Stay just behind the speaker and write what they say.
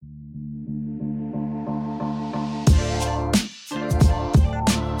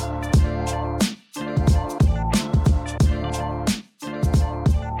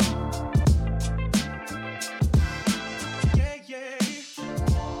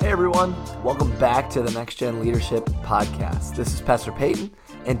Hey everyone, welcome back to the Next Gen Leadership Podcast. This is Pastor Peyton,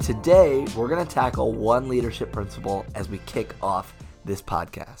 and today we're going to tackle one leadership principle as we kick off this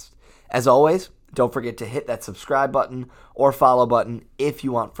podcast. As always, don't forget to hit that subscribe button or follow button if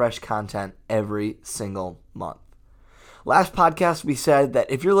you want fresh content every single month. Last podcast we said that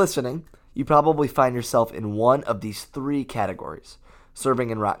if you're listening, you probably find yourself in one of these three categories: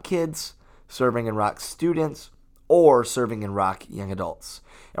 serving in Rock Kids, serving in Rock Students, or serving in Rock Young Adults.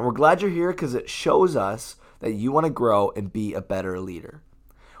 And we're glad you're here because it shows us that you want to grow and be a better leader.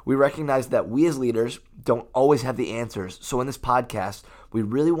 We recognize that we as leaders don't always have the answers. So in this podcast, we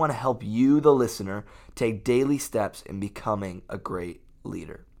really want to help you, the listener, take daily steps in becoming a great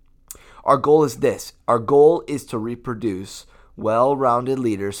leader. Our goal is this. Our goal is to reproduce well-rounded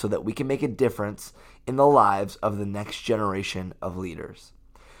leaders so that we can make a difference in the lives of the next generation of leaders.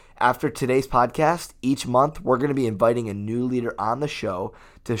 After today's podcast, each month we're going to be inviting a new leader on the show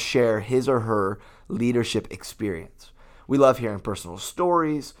to share his or her leadership experience. We love hearing personal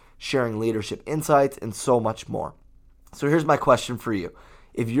stories, sharing leadership insights, and so much more. So here's my question for you.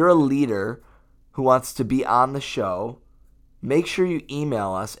 If you're a leader who wants to be on the show, make sure you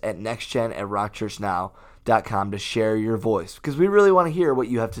email us at nextgen@rockchurchnow.com to share your voice, because we really want to hear what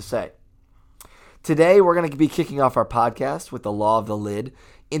you have to say. Today, we're going to be kicking off our podcast with the Law of the Lid,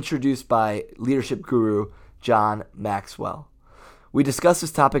 introduced by leadership guru John Maxwell. We discussed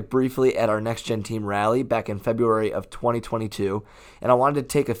this topic briefly at our Next Gen Team rally back in February of 2022, and I wanted to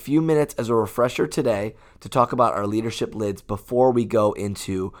take a few minutes as a refresher today to talk about our leadership lids before we go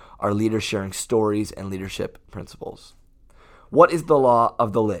into our leaders sharing stories and leadership principles. What is the Law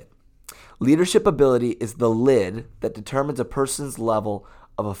of the Lid? Leadership ability is the lid that determines a person's level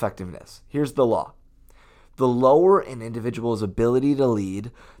of effectiveness. Here's the law. The lower an individual's ability to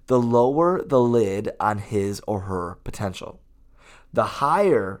lead, the lower the lid on his or her potential. The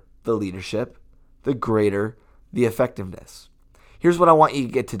higher the leadership, the greater the effectiveness. Here's what I want you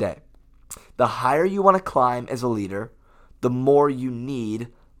to get today. The higher you want to climb as a leader, the more you need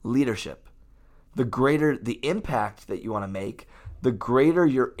leadership. The greater the impact that you want to make, the greater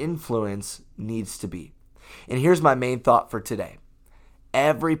your influence needs to be. And here's my main thought for today.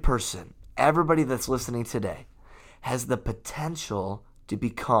 Every person, everybody that's listening today, has the potential to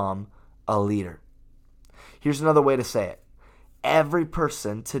become a leader. Here's another way to say it. Every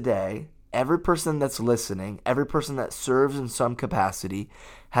person today, every person that's listening, every person that serves in some capacity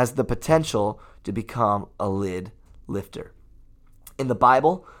has the potential to become a lid lifter. In the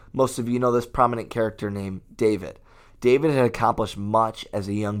Bible, most of you know this prominent character named David. David had accomplished much as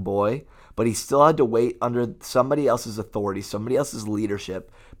a young boy, but he still had to wait under somebody else's authority, somebody else's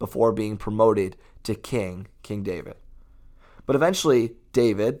leadership, before being promoted to King David. But eventually,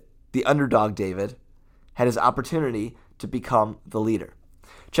 David, the underdog David, had his opportunity to become the leader.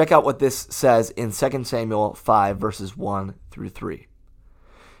 Check out what this says in 2 Samuel 5, verses 1 through 3. It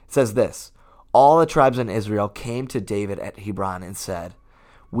says this: All the tribes in Israel came to David at Hebron and said,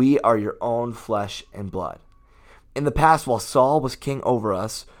 "We are your own flesh and blood. In the past, while Saul was king over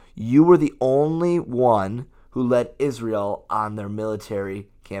us, you were the only one who led Israel on their military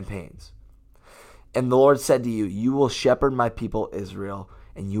campaigns. And the Lord said to you, you will shepherd my people Israel,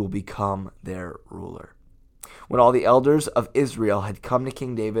 and you will become their ruler." When all the elders of Israel had come to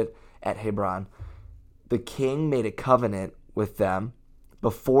King David at Hebron, the king made a covenant with them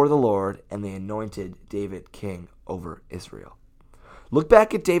before the Lord, and they anointed David king over Israel. Look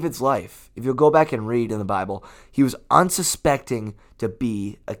back at David's life. If you'll go back and read in the Bible, he was unsuspecting to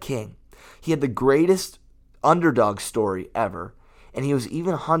be a king. He had the greatest underdog story ever, and he was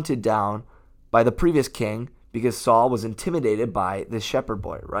even hunted down by the previous king because Saul was intimidated by this shepherd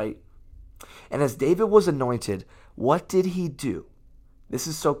boy, right? And as David was anointed, what did he do? This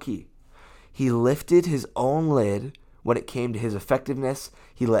is so key. He lifted his own lid when it came to his effectiveness.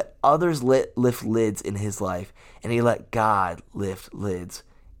 He let others lift lids in his life, and he let God lift lids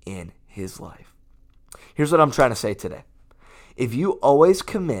in his life. Here's what I'm trying to say today. If you always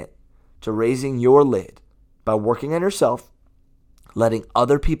commit to raising your lid by working on yourself, letting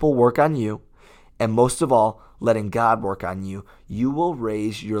other people work on you, and most of all, letting God work on you, you will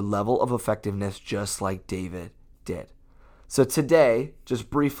raise your level of effectiveness just like David did. So today, just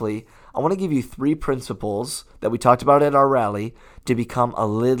briefly, I want to give you 3 principles that we talked about at our rally to become a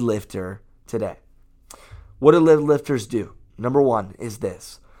lid lifter today. What do lid lifters do? Number 1 is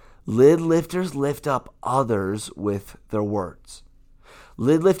this. Lid lifters lift up others with their words.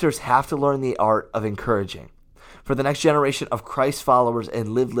 Lid lifters have to learn the art of encouraging. For the next generation of Christ followers and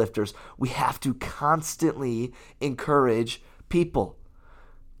lid lifters, we have to constantly encourage people.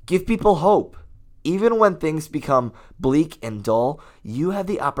 Give people hope. Even when things become bleak and dull, you have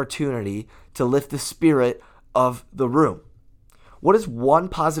the opportunity to lift the spirit of the room. What is one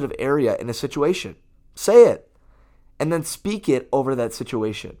positive area in a situation? Say it, and then speak it over that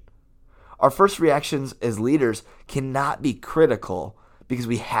situation. Our first reactions as leaders cannot be critical because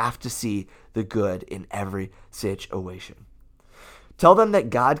we have to see the good in every situation. Tell them that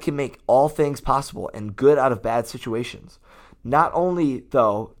God can make all things possible and good out of bad situations. Not only,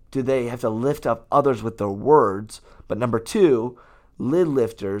 though, do they have to lift up others with their words, but number two, lid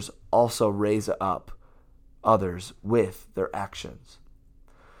lifters also raise up others with their actions.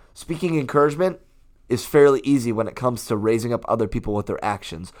 Speaking encouragement is fairly easy when it comes to raising up other people with their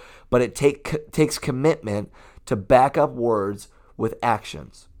actions, but it takes commitment to back up words with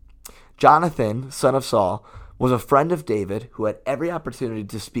actions. Jonathan, son of Saul, was a friend of David who had every opportunity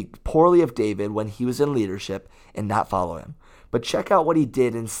to speak poorly of David when he was in leadership and not follow him. But check out what he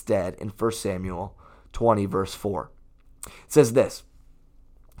did instead in 1 Samuel 20, verse 4. It says this,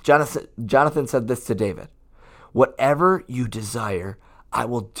 Jonathan said this to David, "Whatever you desire, I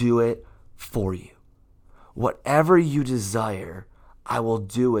will do it for you. Whatever you desire, I will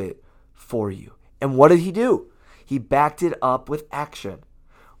do it for you." And what did he do? He backed it up with action.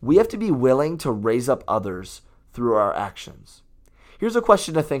 We have to be willing to raise up others through our actions. Here's a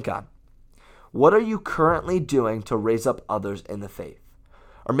question to think on. What are you currently doing to raise up others in the faith?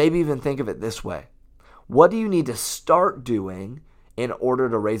 Or maybe even think of it this way. What do you need to start doing in order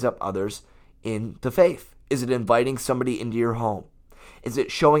to raise up others in the faith? Is it inviting somebody into your home? Is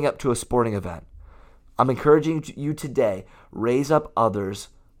it showing up to a sporting event? I'm encouraging you today, raise up others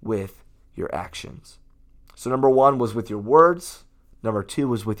with your actions. So number one was with your words. Number two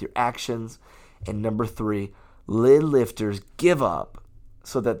was with your actions. And number three, lid lifters give up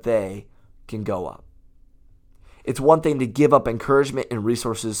so that they can go up. It's one thing to give up encouragement and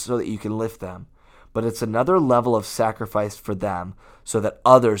resources so that you can lift them, but it's another level of sacrifice for them so that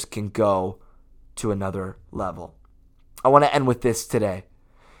others can go to another level. I want to end with this today.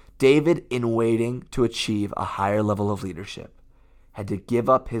 David, in waiting to achieve a higher level of leadership, had to give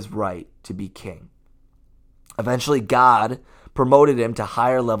up his right to be king. Eventually, God promoted him to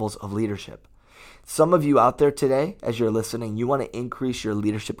higher levels of leadership. Some of you out there today, as you're listening, you want to increase your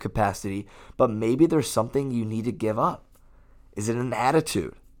leadership capacity, but maybe there's something you need to give up. Is it an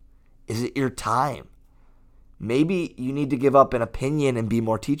attitude? Is it your time? Maybe you need to give up an opinion and be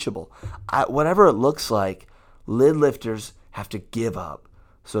more teachable. Whatever it looks like, lid lifters have to give up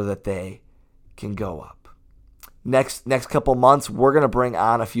so that they can go up. Next couple months, we're going to bring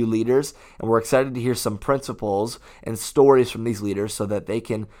on a few leaders, and we're excited to hear some principles and stories from these leaders so that they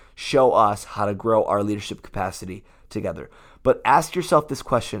can show us how to grow our leadership capacity together. But ask yourself this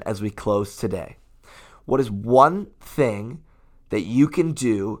question as we close today. What is one thing that you can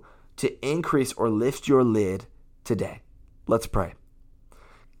do to increase or lift your lid today? Let's pray.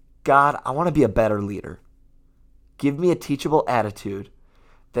 God, I want to be a better leader. Give me a teachable attitude,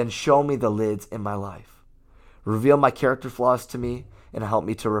 then show me the lids in my life. Reveal my character flaws to me and help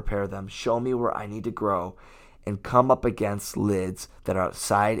me to repair them. Show me where I need to grow and come up against lids that are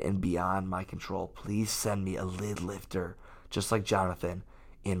outside and beyond my control. Please send me a lid lifter, just like Jonathan,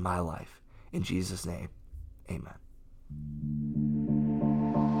 in my life. In Jesus' name, amen.